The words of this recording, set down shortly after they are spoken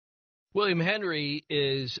William Henry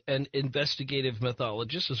is an investigative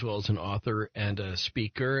mythologist as well as an author and a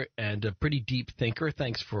speaker and a pretty deep thinker.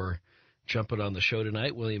 Thanks for jumping on the show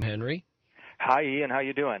tonight, William Henry. Hi, Ian. How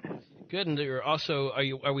you doing? Good. And you're also,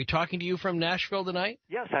 are we talking to you from Nashville tonight?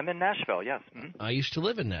 Yes, I'm in Nashville. Yes. I used to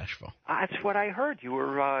live in Nashville. That's what I heard.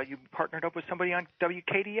 You partnered up with somebody on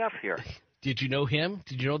WKDF here. Did you know him?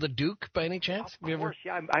 Did you know the Duke by any chance? Of course,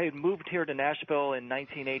 yeah. I had moved here to Nashville in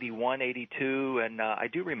 1981, 82, and I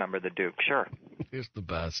do remember the Duke. Sure. He's the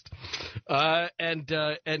best. And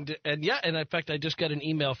in fact, I just got an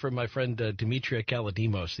email from my friend Demetria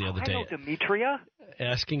Kaladimos the other day. I know Demetria.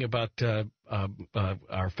 Asking about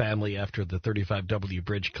our family after the 35W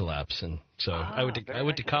bridge collapse, and so I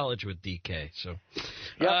went to college with DK. So,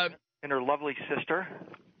 and her lovely sister.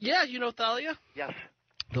 Yeah, you know Thalia. Yes.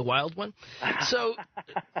 The wild one. So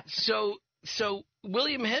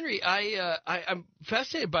William Henry, I'm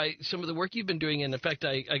fascinated by some of the work you've been doing, and in fact,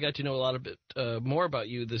 I got to know a lot of bit more about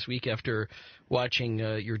you this week after watching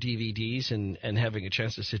your DVDs and having a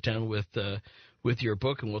chance to sit down with your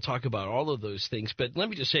book, and we'll talk about all of those things. But let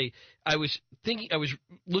me just say, I was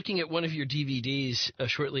looking at one of your DVDs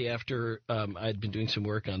shortly after I'd been doing some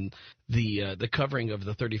work on the covering of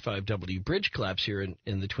the 35W bridge collapse here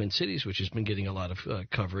in the Twin Cities, which has been getting a lot of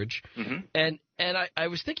coverage. Mm-hmm. And I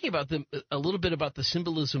was thinking about a little bit about the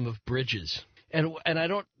symbolism of bridges, and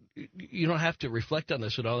you don't have to reflect on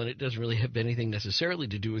this at all, and it doesn't really have anything necessarily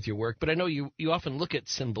to do with your work. But I know you often look at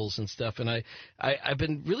symbols and stuff, and I've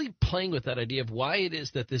been really playing with that idea of why it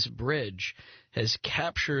is that this bridge has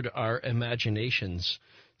captured our imaginations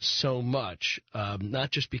so much,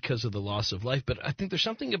 not just because of the loss of life, but I think there's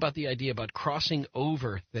something about the idea about crossing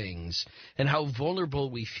over things and how vulnerable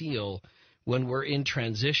we feel when we're in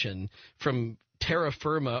transition from terra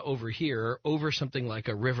firma over here, over something like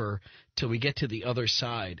a river, till we get to the other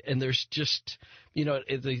side. And there's just,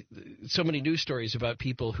 so many news stories about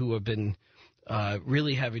people who have been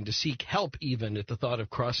really having to seek help even at the thought of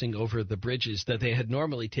crossing over the bridges that they had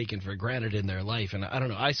normally taken for granted in their life. And I don't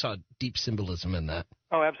know, I saw deep symbolism in that.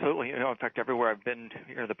 Oh, absolutely. In fact, everywhere I've been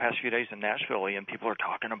the past few days in Nashville, and people are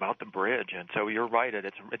talking about the bridge. And so you're right,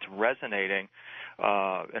 it's resonating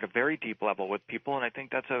at a very deep level with people, and I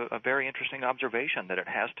think that's a very interesting observation, that it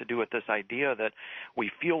has to do with this idea that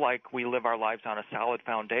we feel like we live our lives on a solid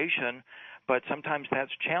foundation, but sometimes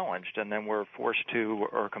that's challenged, and then we're forced to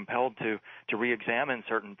or compelled to re-examine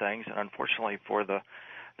certain things. And unfortunately for the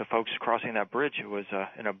folks crossing that bridge, it was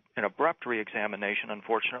an abrupt re-examination,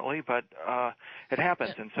 unfortunately, but it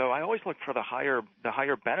happens. And so I always look for the higher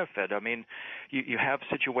benefit. I mean, you have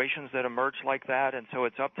situations that emerge like that, and so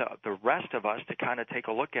it's up to the rest of us to kind of take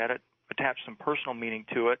a look at it, attach some personal meaning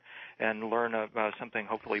to it, and learn something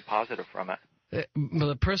hopefully positive from it.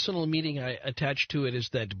 The personal meaning I attach to it is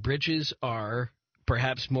that bridges are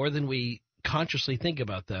perhaps more than we consciously think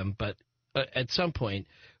about them, but at some point,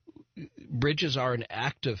 bridges are an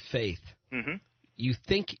act of faith. Mm-hmm. You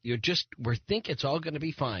think we think it's all going to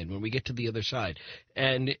be fine when we get to the other side,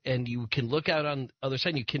 and you can look out on the other side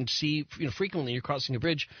and you can see, frequently when you're crossing a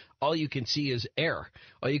bridge, all you can see is air.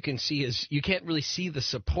 All you can see is, you can't really see the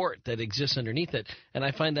support that exists underneath it. And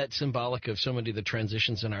I find that symbolic of so many of the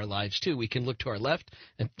transitions in our lives too. We can look to our left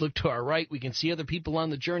and look to our right. We can see other people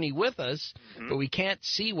on the journey with us, mm-hmm. but we can't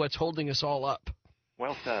see what's holding us all up.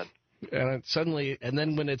 Well said. And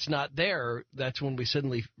then when it's not there, that's when we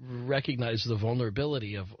suddenly recognize the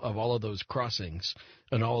vulnerability of all of those crossings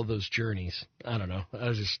and all of those journeys. I don't know. I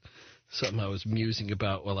was just something I was musing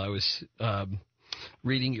about while I was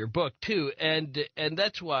reading your book too, and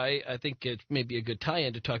that's why I think it may be a good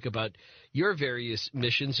tie-in to talk about your various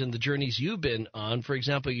missions and the journeys you've been on. For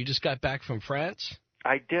example, you just got back from France.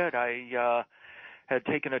 I did. I had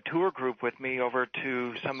taken a tour group with me over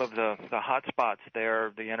to some of the hot spots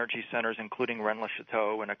there, the energy centers, including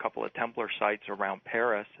Rennes-le-Château and a couple of Templar sites around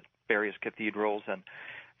Paris, various cathedrals, and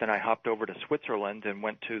then I hopped over to Switzerland and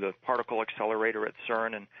went to the particle accelerator at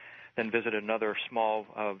CERN, and then visited another small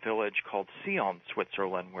village called Sion,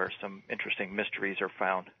 Switzerland, where some interesting mysteries are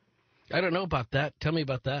found. I don't know about that. Tell me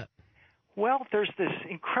about that. Well, there's this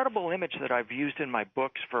incredible image that I've used in my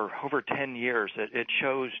books for over 10 years. It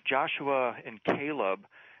shows Joshua and Caleb,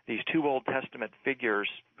 these two Old Testament figures,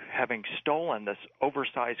 having stolen this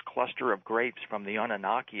oversized cluster of grapes from the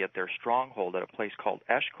Anunnaki at their stronghold at a place called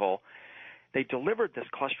Eshkol. They delivered this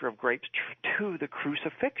cluster of grapes to the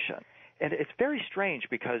crucifixion. And it's very strange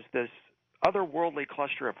because this otherworldly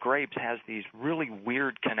cluster of grapes has these really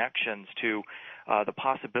weird connections to the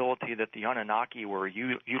possibility that the Anunnaki were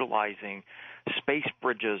utilizing space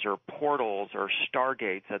bridges or portals or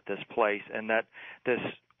stargates at this place, and that this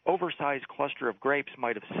oversized cluster of grapes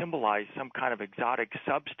might have symbolized some kind of exotic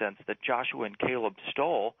substance that Joshua and Caleb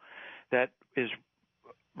stole that is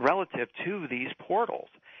relative to these portals.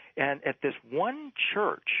 And at this one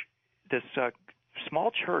church, this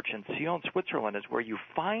small church in Sion, Switzerland, is where you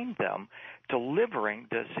find them delivering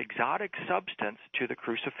this exotic substance to the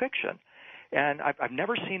crucifixion. And I've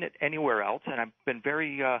never seen it anywhere else, and I've been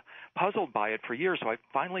very puzzled by it for years. So I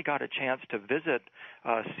finally got a chance to visit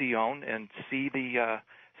Sion and see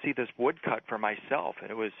this woodcut for myself,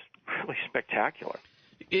 and it was really spectacular.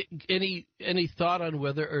 Any thought on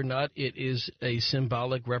whether or not it is a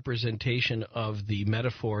symbolic representation of the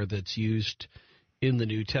metaphor that's used in the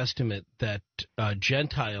New Testament that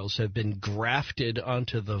Gentiles have been grafted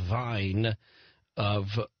onto the vine of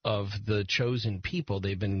the chosen people?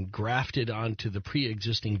 They've been grafted onto the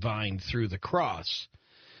pre-existing vine through the cross.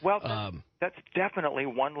 Well, that's definitely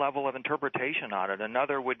one level of interpretation on it.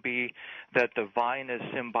 Another would be that the vine is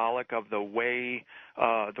symbolic of the way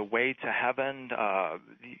to heaven.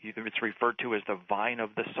 It's referred to as the vine of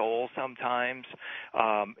the soul sometimes.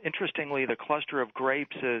 Interestingly, the cluster of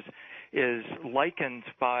grapes is likened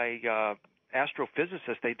by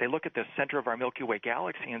astrophysicists. They look at the center of our Milky Way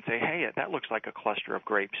galaxy and say, hey, that looks like a cluster of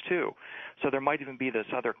grapes too. So there might even be this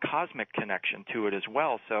other cosmic connection to it as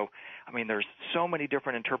well. So, I mean, there's so many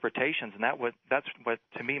different interpretations, and that's what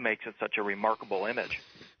to me makes it such a remarkable image.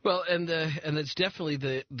 Well, and it's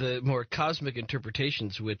definitely the more cosmic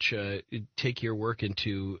interpretations which take your work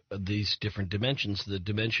into these different dimensions. The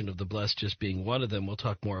dimension of the blessed just being one of them. We'll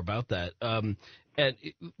talk more about that. And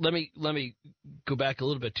let me go back a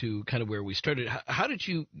little bit to kind of where we started. How did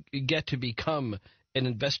you get to become an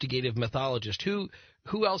investigative mythologist? Who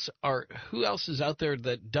else is out there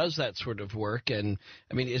that does that sort of work? And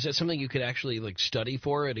I mean, is that something you could actually study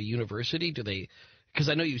for at a university? Do they? Because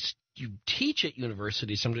I know you teach at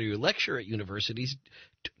universities, sometimes you lecture at universities.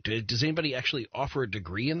 Does anybody actually offer a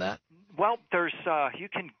degree in that? Well, there's you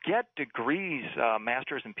can get degrees,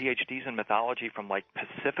 masters and PhDs in mythology from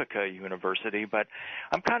Pacifica University, but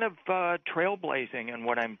I'm kind of trailblazing in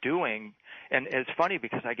what I'm doing. And it's funny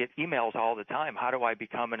because I get emails all the time, how do I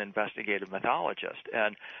become an investigative mythologist?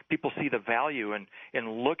 And people see the value in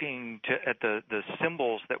looking at the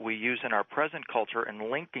symbols that we use in our present culture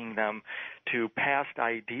and linking them to past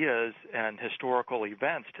ideas and historical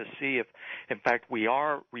events to see if, in fact, we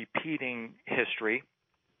are repeating history,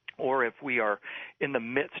 or if we are in the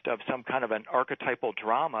midst of some kind of an archetypal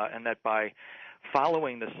drama, and that by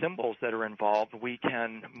following the symbols that are involved, we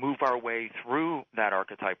can move our way through that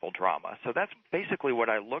archetypal drama. So that's basically what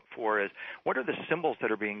I look for, is what are the symbols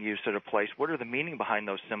that are being used at a place, what are the meaning behind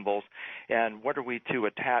those symbols, and what are we to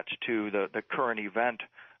attach to the current event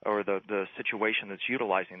or the situation that's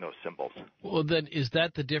utilizing those symbols. Well, then, is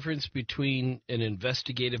that the difference between an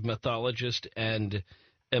investigative mythologist and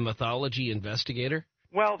a mythology investigator?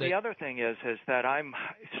 Well, the other thing is that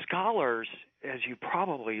scholars, as you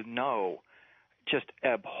probably know, just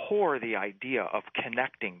abhor the idea of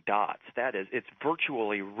connecting dots. That is, it's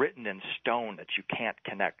virtually written in stone that you can't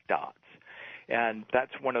connect dots. And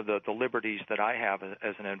that's one of the liberties that I have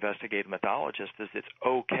as an investigative mythologist, is it's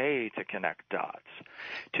okay to connect dots,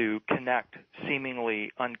 to connect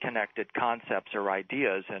seemingly unconnected concepts or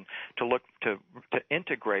ideas, and to look to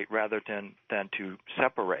integrate rather than to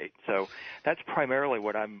separate. So that's primarily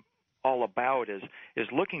what I'm all about, is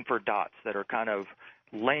looking for dots that are kind of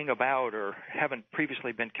laying about or haven't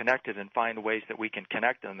previously been connected, and find ways that we can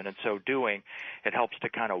connect them. And in so doing, it helps to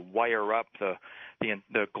kind of wire up the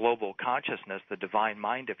global consciousness, the divine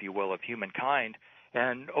mind, if you will, of humankind,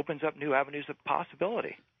 and opens up new avenues of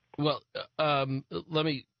possibility. Well, let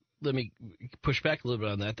me push back a little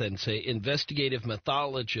bit on that then, and say investigative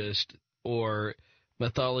mythologist or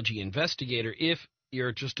mythology investigator. If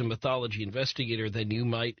you're just a mythology investigator, then you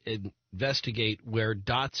might investigate where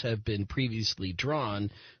dots have been previously drawn.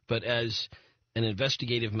 But as an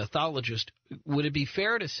investigative mythologist, would it be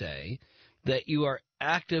fair to say that you are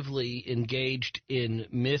actively engaged in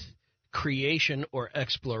myth creation or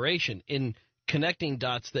exploration, in connecting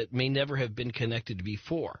dots that may never have been connected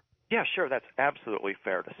before? Yeah, sure. That's absolutely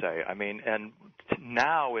fair to say. I mean, and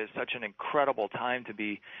now is such an incredible time to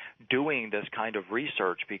be doing this kind of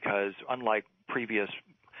research, because unlike previous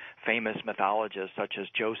famous mythologists such as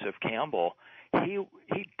Joseph Campbell,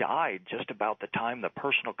 he died just about the time the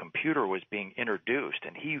personal computer was being introduced,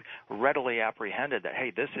 and he readily apprehended that,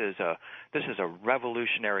 hey, this is a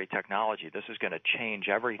revolutionary technology. This is going to change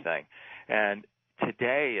everything. And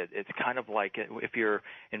today, it's kind of like, if you're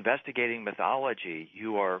investigating mythology,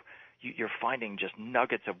 you're finding just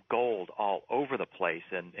nuggets of gold all over the place,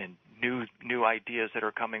 and new ideas that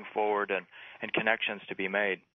are coming forward, and connections to be made.